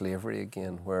indentured slavery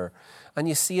again, and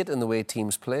you see it in the way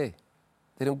teams play.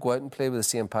 They don't go out and play with the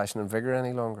same passion and vigour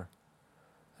any longer.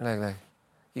 Like,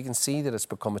 you can see that it's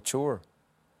become a chore.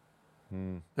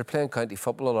 They're playing county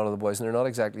football, a lot of the boys, and they're not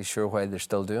exactly sure why they're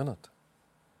still doing it.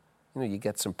 You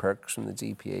get some perks from the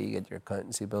GPA, you get your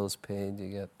accountancy bills paid,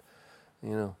 you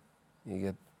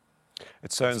get.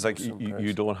 It sounds like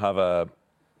you don't have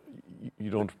you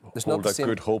don't hold out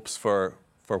good hopes for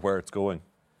where it's going.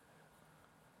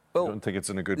 Well, I don't think it's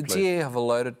in a good place. The GAA have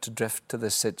allowed it to drift to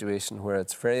this situation where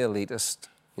it's very elitist.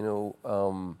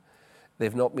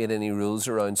 They've not made any rules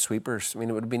around sweepers. I mean,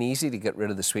 it would have been easy to get rid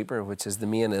of the sweeper, which is the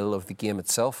main ill of the game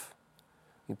itself.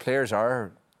 Players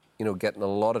are, getting a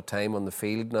lot of time on the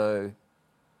field now.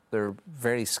 They're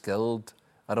very skilled.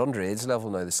 At underage level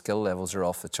now, the skill levels are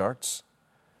off the charts.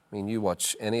 I mean, you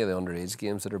watch any of the underage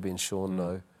games that are being shown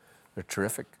now, they're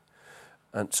terrific.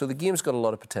 And so the game's got a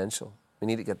lot of potential. We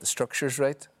need to get the structures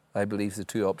right. I believe the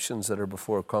two options that are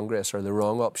before Congress are the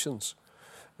wrong options.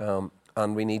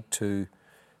 And we need to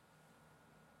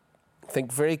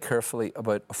think very carefully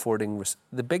about affording...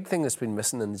 The big thing that's been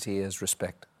missing in the GAA is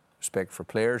respect. Respect for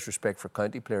players, respect for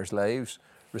county players' lives,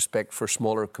 respect for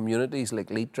smaller communities like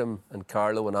Leitrim and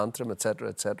Carlow and Antrim, etc.,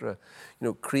 etc.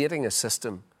 Creating a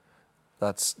system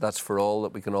that's for all,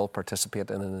 that we can all participate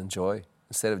in and enjoy,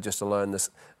 instead of just allowing this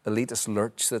elitist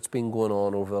lurch that's been going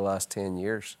on over the last 10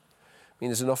 years. I mean,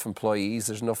 there's enough employees,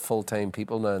 there's enough full-time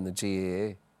people now in the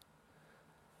GAA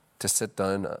to sit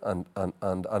down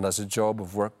and as a job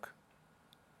of work,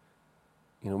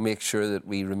 make sure that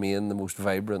we remain the most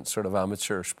vibrant sort of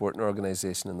amateur sporting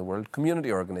organisation in the world,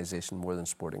 community organisation more than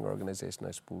sporting organisation,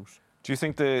 I suppose. Do you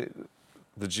think the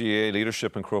GAA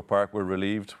leadership in Croke Park were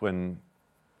relieved when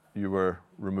you were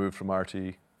removed from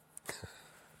RTE?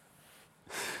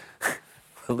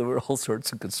 Well, there were all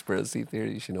sorts of conspiracy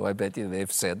theories. I bet you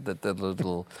they've said that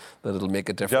it'll make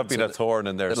a difference. You've been a thorn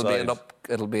in their side.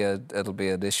 It'll be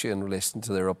an issue in relation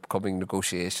to their upcoming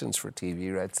negotiations for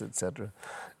TV rights, etc.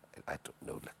 I don't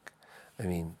know. Look, I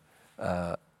mean,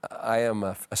 I am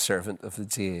a servant of the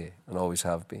GAA and always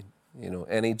have been.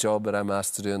 Any job that I'm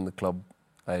asked to do in the club,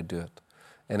 I do it.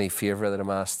 Any favour that I'm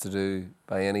asked to do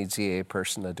by any GAA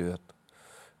person, I do it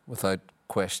without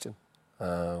question.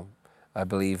 I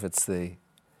believe it's the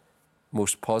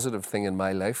most positive thing in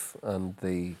my life, and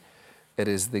it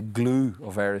is the glue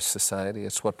of Irish society.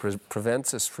 It's what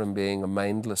prevents us from being a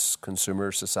mindless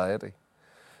consumer society.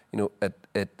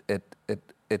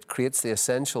 It creates the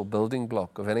essential building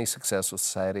block of any successful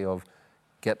society of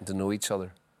getting to know each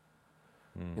other.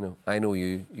 I know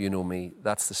you, you know me.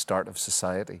 That's the start of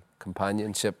society.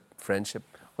 Companionship, friendship.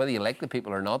 Whether you like the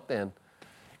people or not, then.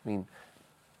 I mean,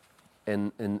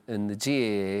 in the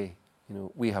GAA,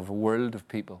 we have a world of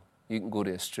people. You can go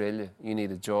to Australia. You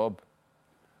need a job.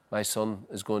 My son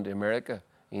is going to America.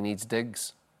 He needs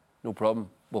digs. No problem.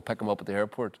 We'll pick him up at the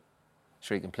airport.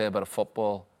 Sure, he can play a bit of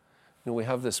football. We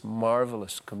have this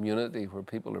marvellous community where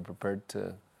people are prepared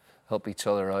to help each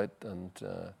other out, and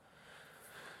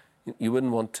you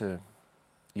wouldn't want to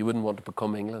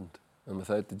become England, and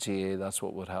without the GAA, that's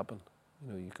what would happen.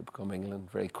 You could become England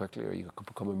very quickly, or you could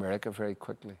become America very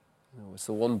quickly. It's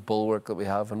the one bulwark that we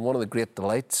have, and one of the great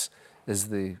delights is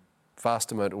the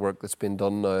vast amount of work that's been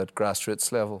done now at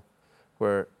grassroots level,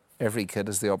 where every kid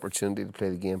has the opportunity to play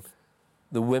the game.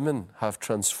 The women have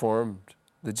transformed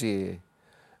the GAA.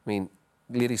 I mean,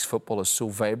 ladies' football is so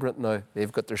vibrant now.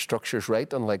 They've got their structures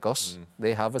right, unlike us.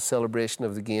 They have a celebration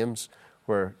of the games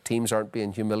where teams aren't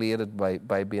being humiliated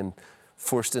by being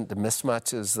forced into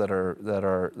mismatches that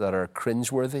are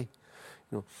cringeworthy.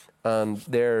 And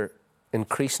their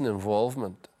increasing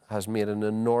involvement has made an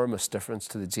enormous difference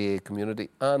to the GAA community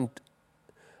and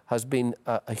has been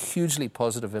a hugely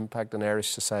positive impact on Irish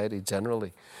society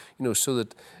generally. You know, so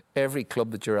that every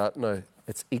club that you're at now,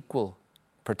 it's equal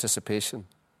participation,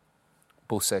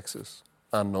 both sexes,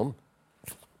 and none.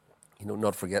 You know,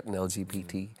 not forgetting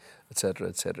LGBT, etc.,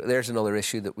 etc. There's another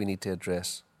issue that we need to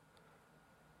address.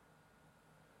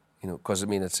 You know, because I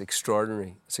mean, it's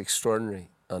extraordinary. It's extraordinary,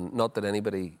 and not that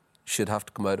anybody should have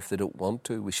to come out if they don't want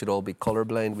to. We should all be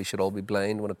colourblind. We should all be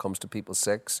blind when it comes to people's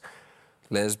sex,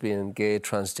 lesbian, gay,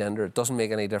 transgender. It doesn't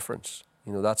make any difference.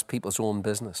 You know, that's people's own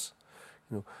business.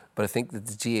 You know, but I think that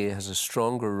the GAA has a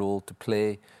stronger role to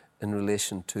play in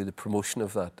relation to the promotion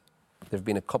of that. There have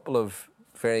been a couple of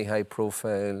very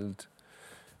high-profiled,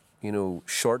 you know,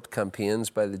 short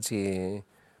campaigns by the GAA,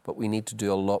 but we need to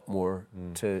do a lot more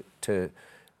to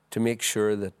make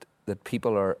sure that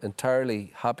people are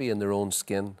entirely happy in their own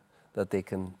skin, that they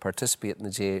can participate in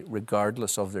the GAA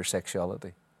regardless of their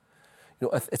sexuality. You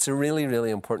know, it's a really,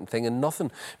 really important thing, and nothing.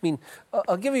 I mean,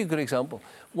 I'll give you a good example.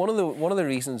 One of the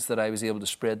reasons that I was able to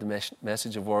spread the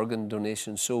message of organ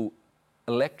donation so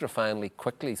electrifyingly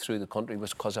quickly through the country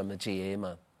was because I'm a GAA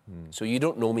man. So you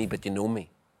don't know me, but you know me.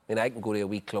 I mean, I can go to a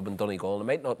wee club in Donegal, and I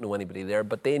might not know anybody there,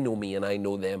 but they know me and I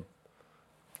know them.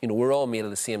 You know, we're all made of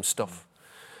the same stuff.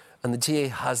 And the GAA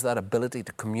has that ability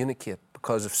to communicate,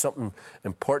 because if something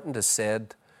important is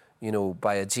said, you know,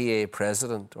 by a GAA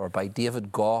president or by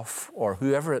David Goff or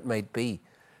whoever it might be,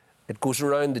 it goes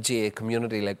around the GAA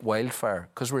community like wildfire,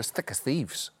 because we're as thick as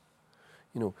thieves.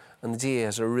 You know, and the GAA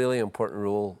has a really important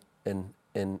role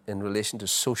in relation to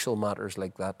social matters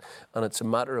like that. And it's a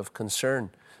matter of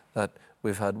concern that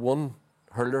we've had one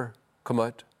hurler come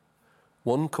out,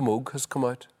 one camogue has come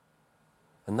out,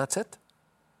 and that's it.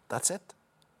 That's it.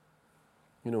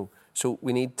 You know, so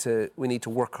we need to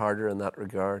work harder in that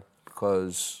regard,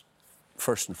 because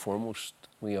first and foremost,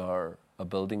 we are a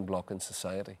building block in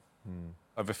society.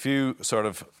 I have a few sort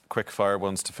of quick fire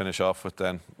ones to finish off with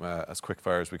then, as quick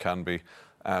fire as we can be.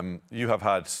 You have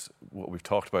had what we've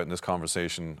talked about in this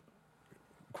conversation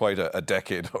quite a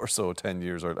decade or so, 10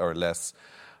 years or less,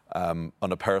 on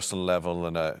a personal level,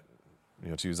 and you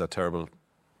know, to use that terrible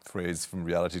phrase from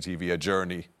reality TV, a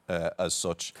journey as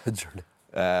such. A journey.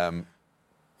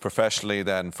 Professionally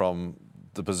then, from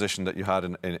the position that you had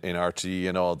in RTE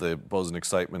and all the buzz and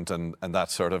excitement and that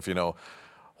sort of, you know,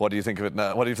 what do you think of it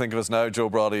now? What do you think of us now, Joe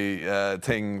Brody,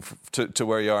 thing to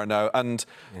where you are now? And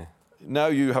now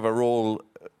you have a role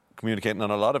communicating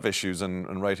on a lot of issues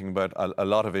and writing about a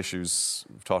lot of issues.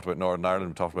 We've talked about Northern Ireland,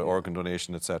 we've talked about organ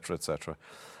donation, etc., etc.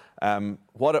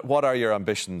 What are your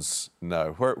ambitions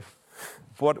now?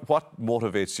 What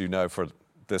motivates you now for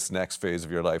this next phase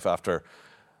of your life after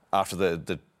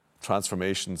the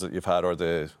transformations that you've had, or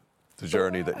the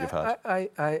journey that you've had?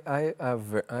 I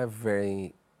have a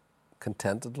very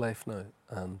contented life now,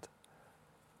 and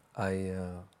I,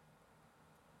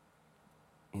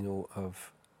 you know,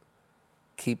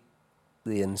 keep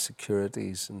the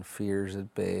insecurities and fears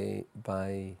at bay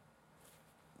by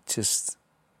just,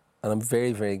 and I'm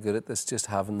very, very good at this, just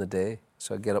having the day.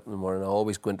 So I get up in the morning, I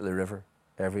always go into the river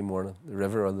every morning, the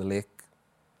river or the lake,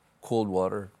 cold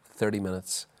water, 30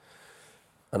 minutes.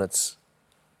 And it's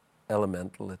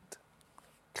elemental. It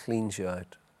cleans you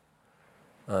out,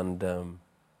 and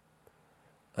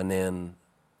then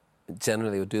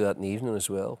generally we'll do that in the evening as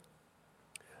well.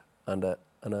 And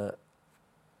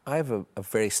I have a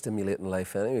very stimulating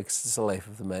life anyway, because it's a life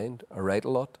of the mind. I write a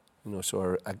lot, you know.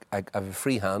 So I have a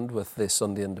free hand with the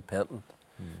Sunday Independent.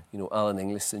 You know, Alan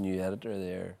English, the new editor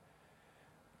there,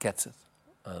 gets it,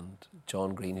 and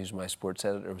John Green, who's my sports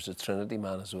editor, was a Trinity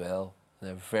man as well. And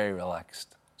they're very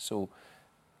relaxed. So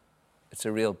it's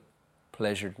a real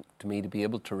pleasure to me to be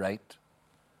able to write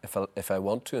if I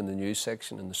want to, in the news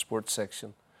section, in the sports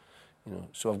section. You know,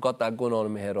 so I've got that going on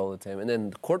in my head all the time. And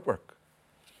then the court work,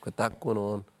 got that going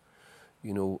on.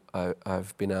 You know,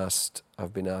 I've been asked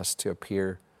to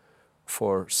appear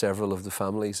for several of the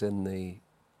families in the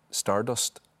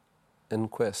Stardust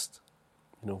inquest,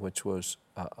 you know, which was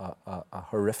a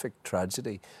horrific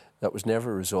tragedy that was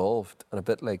never resolved, and a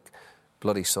bit like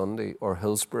Bloody Sunday or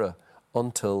Hillsborough,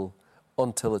 until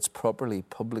it's properly,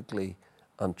 publicly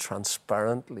and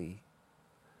transparently,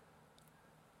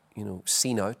 you know,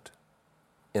 seen out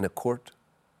in a court,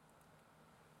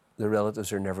 the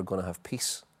relatives are never going to have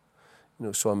peace. You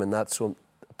know, so I'm in that, so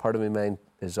part of my mind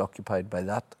is occupied by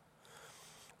that.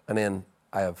 And then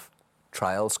I have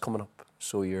trials coming up,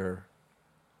 so and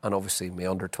obviously my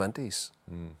under-20s,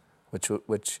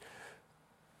 which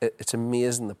it's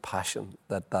amazing the passion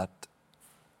that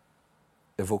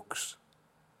evokes.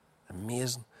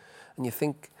 Amazing. And you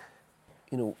think,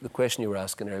 you know, the question you were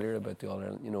asking earlier about the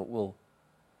All-Ireland, you know,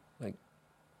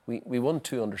 we won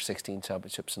 2 under-16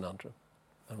 championships in Antrim,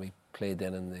 and we played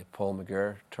then in the Paul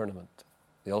McGuire tournament,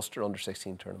 the Ulster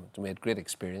under-16 tournament, and we had great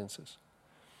experiences.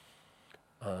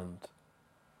 And,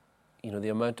 you know, the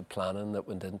amount of planning that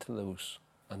went into those,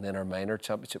 and then our minor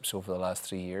championships over the last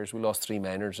 3 years, we lost 3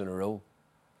 minors in a row,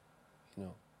 you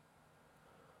know.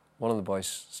 One of the boys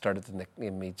started to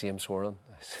nickname me James Horan.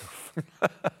 I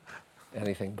said,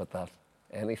 anything but that.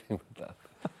 Anything but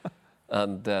that.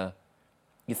 And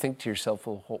you think to yourself,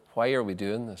 well, why are we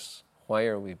doing this? Why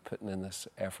are we putting in this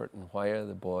effort? And why are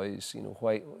the boys, you know,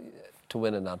 why to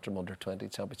win an Antrim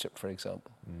under-20 championship, for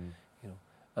example? You know,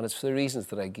 and it's for the reasons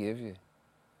that I gave you.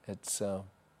 It's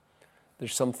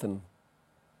there's something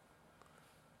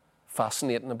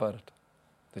fascinating about it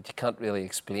that you can't really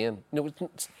explain. You know,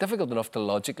 it's difficult enough to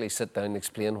logically sit down and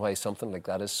explain why something like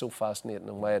that is so fascinating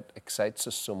and why it excites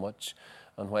us so much,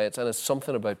 and why it's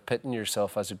something about pitting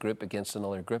yourself as a group against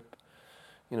another group.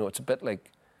 You know, it's a bit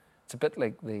like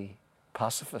the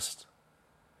pacifist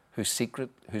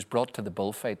who's brought to the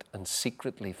bullfight and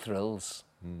secretly thrills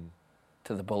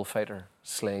to the bullfighter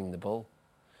slaying the bull.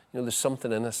 You know, there's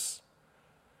something in us.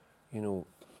 You know,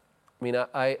 I mean,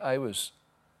 I was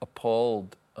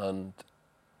appalled and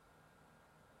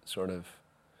sort of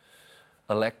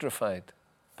electrified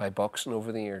by boxing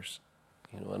over the years.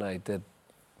 You know, and I did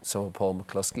some of Paul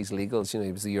McCluskey's legals. You know,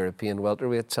 he was the European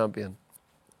welterweight champion.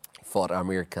 He fought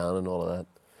Amir Khan and all of that.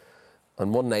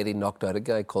 And one night he knocked out a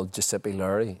guy called Giuseppe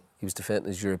Lari. He was defending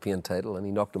his European title, and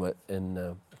he knocked him out in,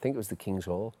 I think it was the King's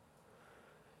Hall.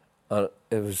 And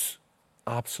it was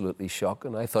absolutely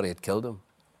shocking. I thought he had killed him.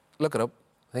 Look it up.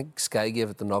 I think Sky gave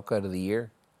it the knockout of the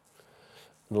year.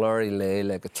 And Lari lay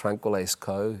like a tranquilised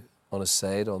cow on his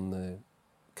side on the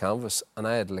canvas, and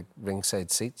I had like ringside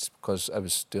seats because I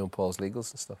was doing Paul's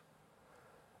legals and stuff.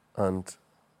 And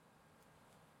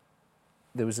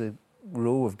there was a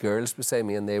row of girls beside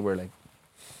me, and they were like,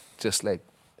 just like,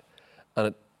 and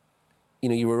it, you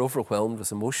know, you were overwhelmed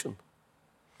with emotion.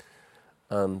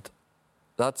 And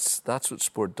that's what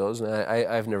sport does. And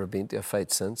I've never been to a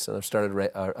fight since, and I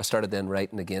started then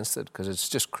writing against it because it's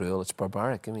just cruel. It's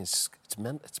barbaric. I mean, it's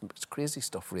crazy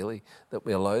stuff, really, that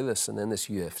we allow this. And then this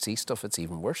UFC stuff, it's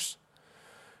even worse.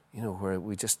 You know, where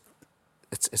we just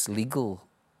it's legal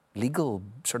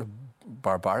sort of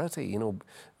barbarity. You know,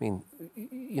 I mean,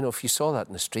 you know, if you saw that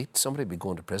in the street, somebody would be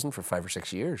going to prison for 5 or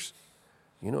 6 years.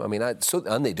 You know, I mean,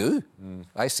 and they do.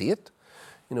 I see it.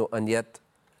 You know, and yet.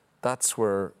 That's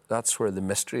where the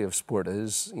mystery of sport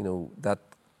is. You know,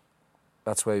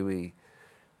 that's why we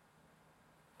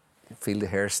feel the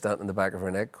hair stand in the back of our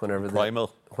neck whenever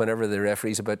the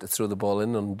referee's about to throw the ball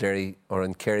in on Derry or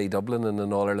in Kerry Dublin in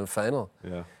an All-Ireland final.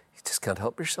 Yeah. You just can't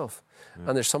help yourself. Yeah.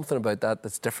 And there's something about that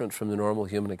that's different from the normal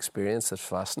human experience that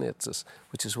fascinates us,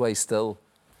 which is why still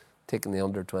taking the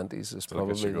under-20s is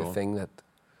probably the thing that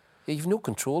you've no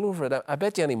control over it. I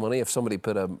bet you any money if somebody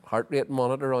put a heart rate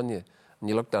monitor on you and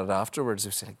you looked at it afterwards,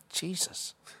 you say, like,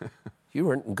 Jesus, you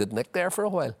weren't in good nick there for a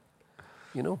while,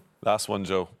 you know. Last one,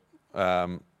 Joe.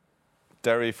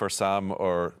 Derry for Sam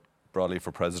or Brodley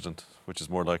for president, which is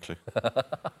more likely?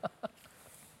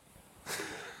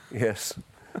 Yes.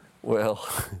 Well,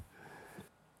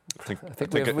 I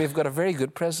think we've got a very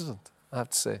good president, I have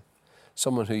to say.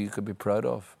 Someone who you could be proud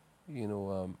of. You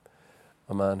know,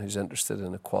 a man who's interested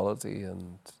in equality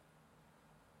and,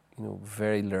 you know,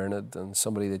 very learned, and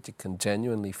somebody that you can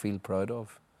genuinely feel proud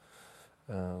of.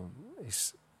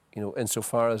 He's, you know,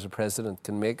 insofar as a president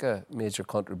can make a major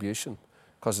contribution,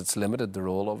 because it's limited the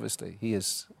role, obviously. He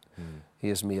has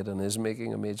made and is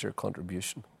making a major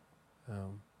contribution.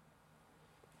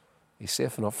 He's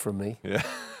safe enough for me. Yeah,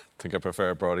 I think I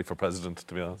prefer Brodie for president,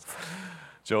 to be honest.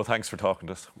 Joe, thanks for talking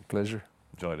to us. Pleasure.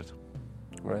 Enjoyed it.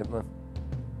 Right, man.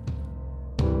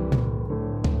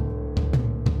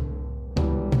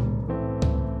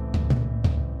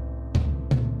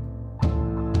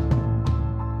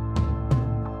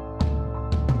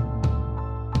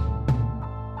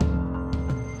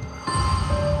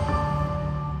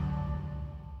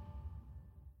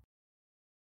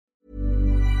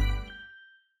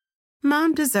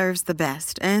 Mom deserves the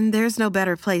best, and there's no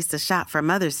better place to shop for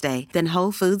Mother's Day than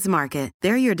Whole Foods Market.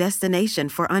 They're your destination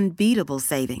for unbeatable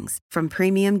savings, from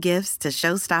premium gifts to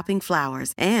show-stopping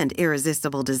flowers and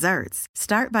irresistible desserts.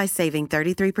 Start by saving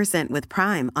 33% with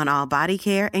Prime on all body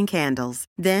care and candles.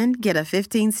 Then get a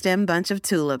 15-stem bunch of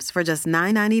tulips for just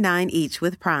 $9.99 each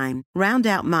with Prime. Round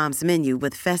out Mom's menu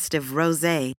with festive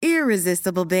rosé,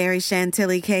 irresistible berry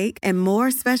chantilly cake, and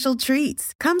more special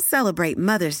treats. Come celebrate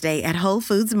Mother's Day at Whole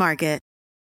Foods Market.